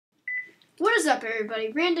What is up,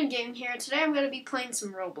 everybody? RandomGamer here. Today I'm going to be playing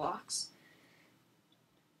some Roblox.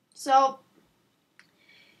 So,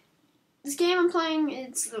 this game I'm playing,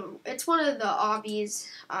 it's one of the obbies.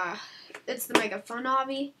 It's the Mega Fun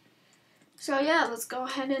obby. So yeah, let's go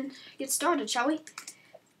ahead and get started, shall we?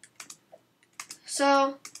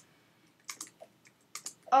 So,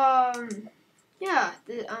 yeah,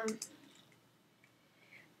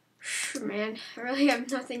 man, I really have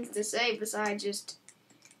nothing to say besides just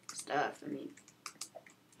stuff.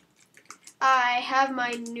 I have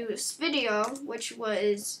my newest video, which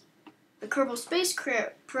was the Kerbal Space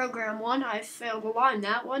Program one. I failed a lot in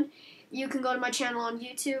that one. You can go to my channel on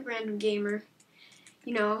YouTube, RandomGamer,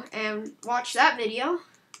 and watch that video.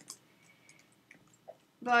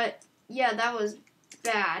 But yeah, that was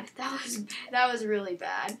bad. That was really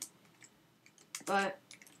bad. But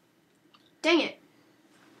dang it.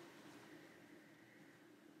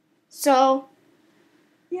 So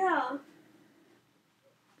yeah.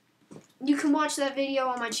 You can watch that video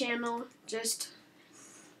on my channel. Just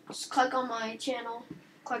click on my channel.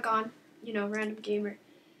 Click on, RandomGamer.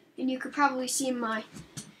 And you could probably see my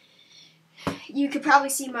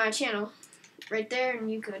channel right there, and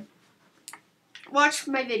you could watch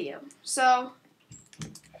my video. So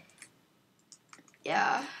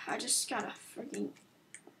yeah, I just gotta freaking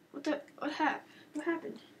what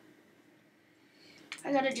happened?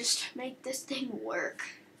 I gotta just make this thing work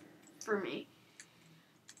for me.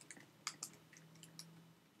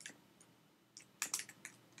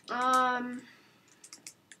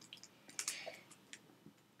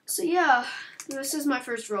 So yeah, this is my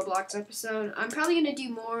first Roblox episode. I'm probably gonna do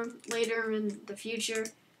more later in the future.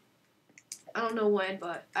 I don't know when,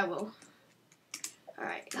 but I will.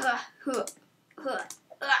 Alright. Yeah!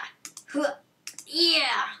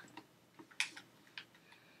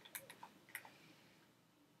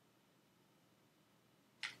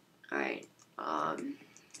 Alright,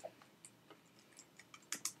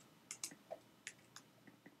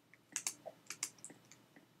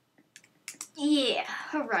 yeah,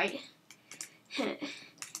 alright.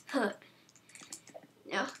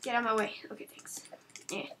 No, get out of my way. Okay, thanks.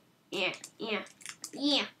 Yeah.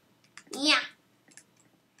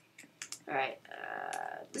 Alright,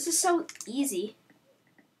 this is so easy.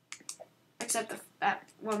 Except that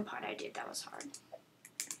one part I did, that was hard.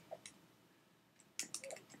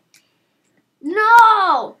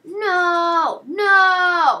 No!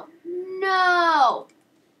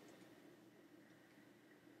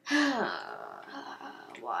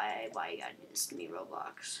 Why you gotta do this to me,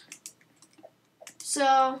 Roblox?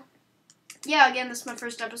 So, yeah, again, this is my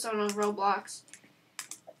first episode on Roblox.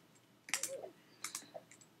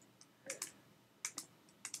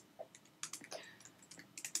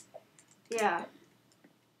 Yeah.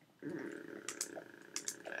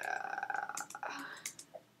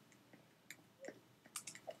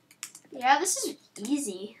 Yeah, this is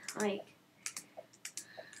easy. Like,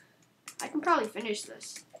 I can probably finish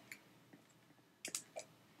this.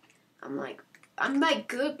 I'm like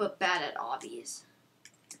good but bad at obbies.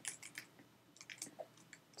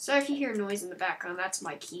 So if you hear noise in the background, that's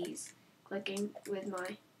my keys clicking with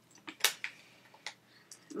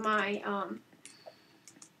my on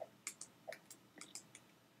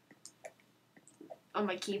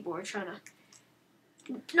my keyboard trying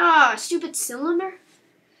to stupid cylinder.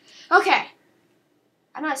 Okay.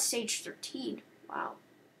 I'm at stage 13. Wow.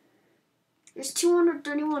 There's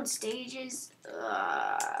 231 stages.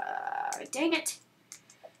 Dang it.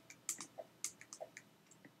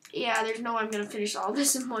 Yeah, there's no way I'm going to finish all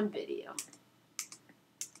this in one video.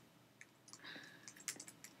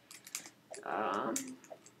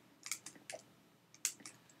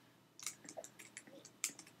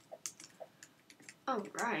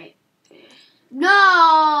 Alright.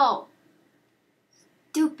 No!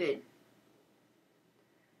 Stupid.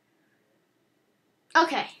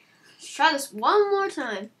 Okay. Let's try this one more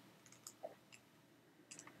time.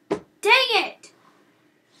 Dang it!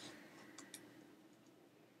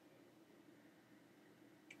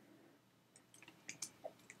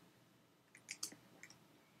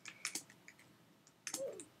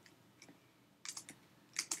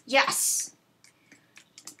 Yes!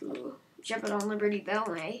 Ooh, jumping on Liberty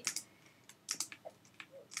Bell, eh?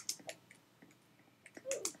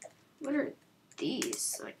 What are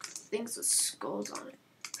these? Like things with skulls on it.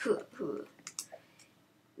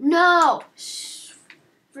 No!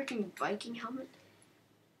 Freaking Viking helmet.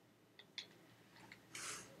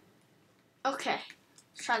 Okay.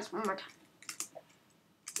 Let's try this one more time.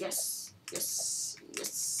 Yes.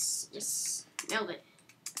 Nailed it.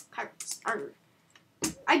 Pirates. Arr.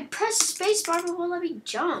 I pressed spacebar, but won't let me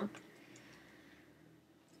jump.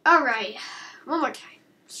 Alright. One more time.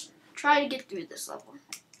 Let's try to get through this level.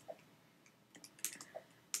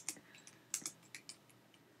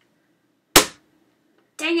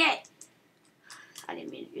 Dang it! I didn't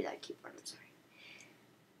mean to do that keyboard, I'm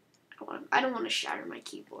sorry. I don't want to shatter my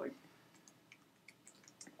keyboard.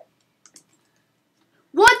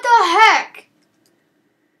 What the heck?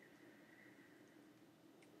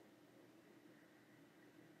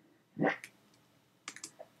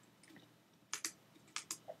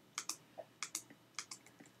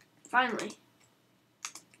 Finally.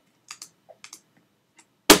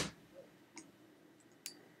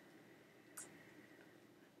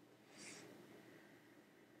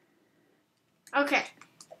 Okay.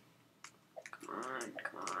 Come on,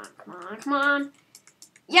 come on, come on, come on.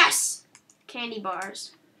 Yes! Candy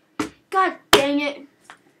bars. God dang it.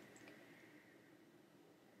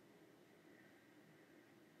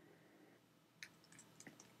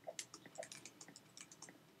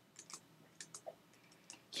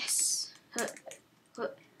 Yes. Huh. Huh.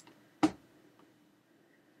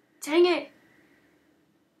 Dang it.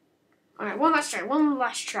 Alright, one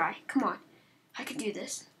last try. Come on. I can do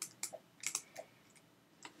this.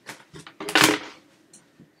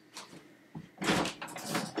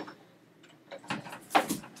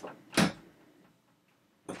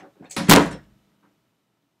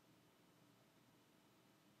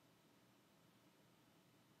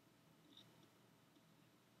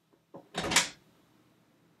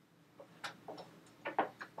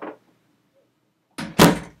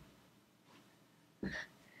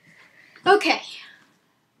 Okay,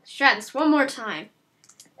 let's try this one more time.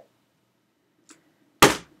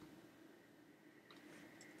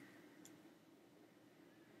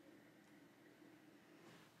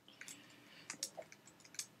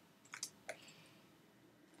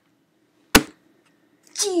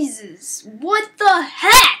 Jesus, what the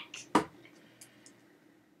heck?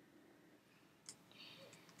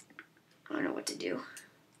 I don't know what to do.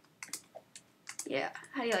 Yeah,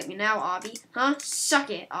 how do you like me now, Obby? Huh? Suck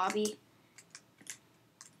it, Obby.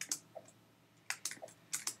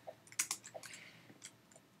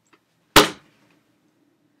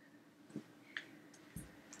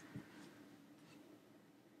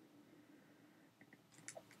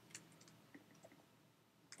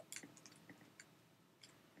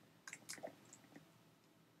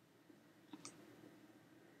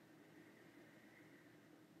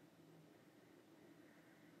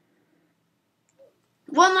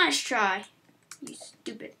 One last try. You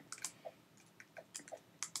stupid.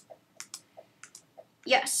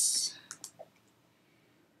 Yes.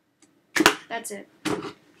 That's it.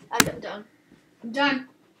 I'm done. I'm done.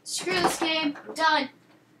 Screw this game. I'm done.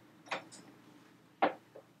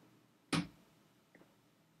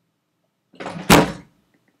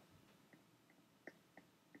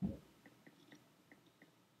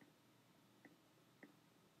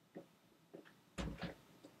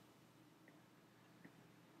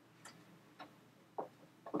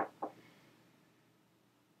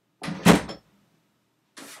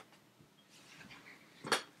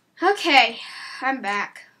 Okay, I'm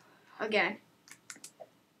back again.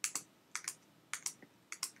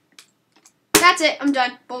 That's it. I'm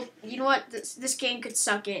done. Well, you know what? This game could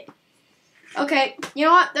suck it. Okay, you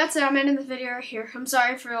know what? That's it. I'm ending the video right here. I'm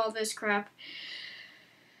sorry for all this crap.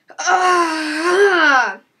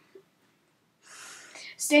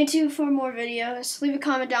 Stay tuned for more videos. Leave a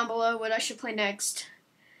comment down below what I should play next.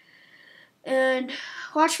 And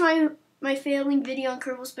watch my failing video on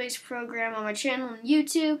Kerbal Space Program on my channel on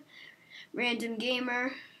YouTube,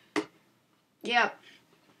 RandomGamer. Yeah,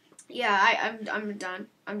 I'm done.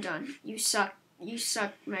 I'm done. You suck. You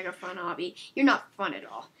suck, mega fun hobby. You're not fun at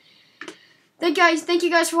all. Thank you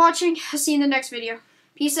guys for watching. I'll see you in the next video.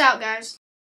 Peace out, guys.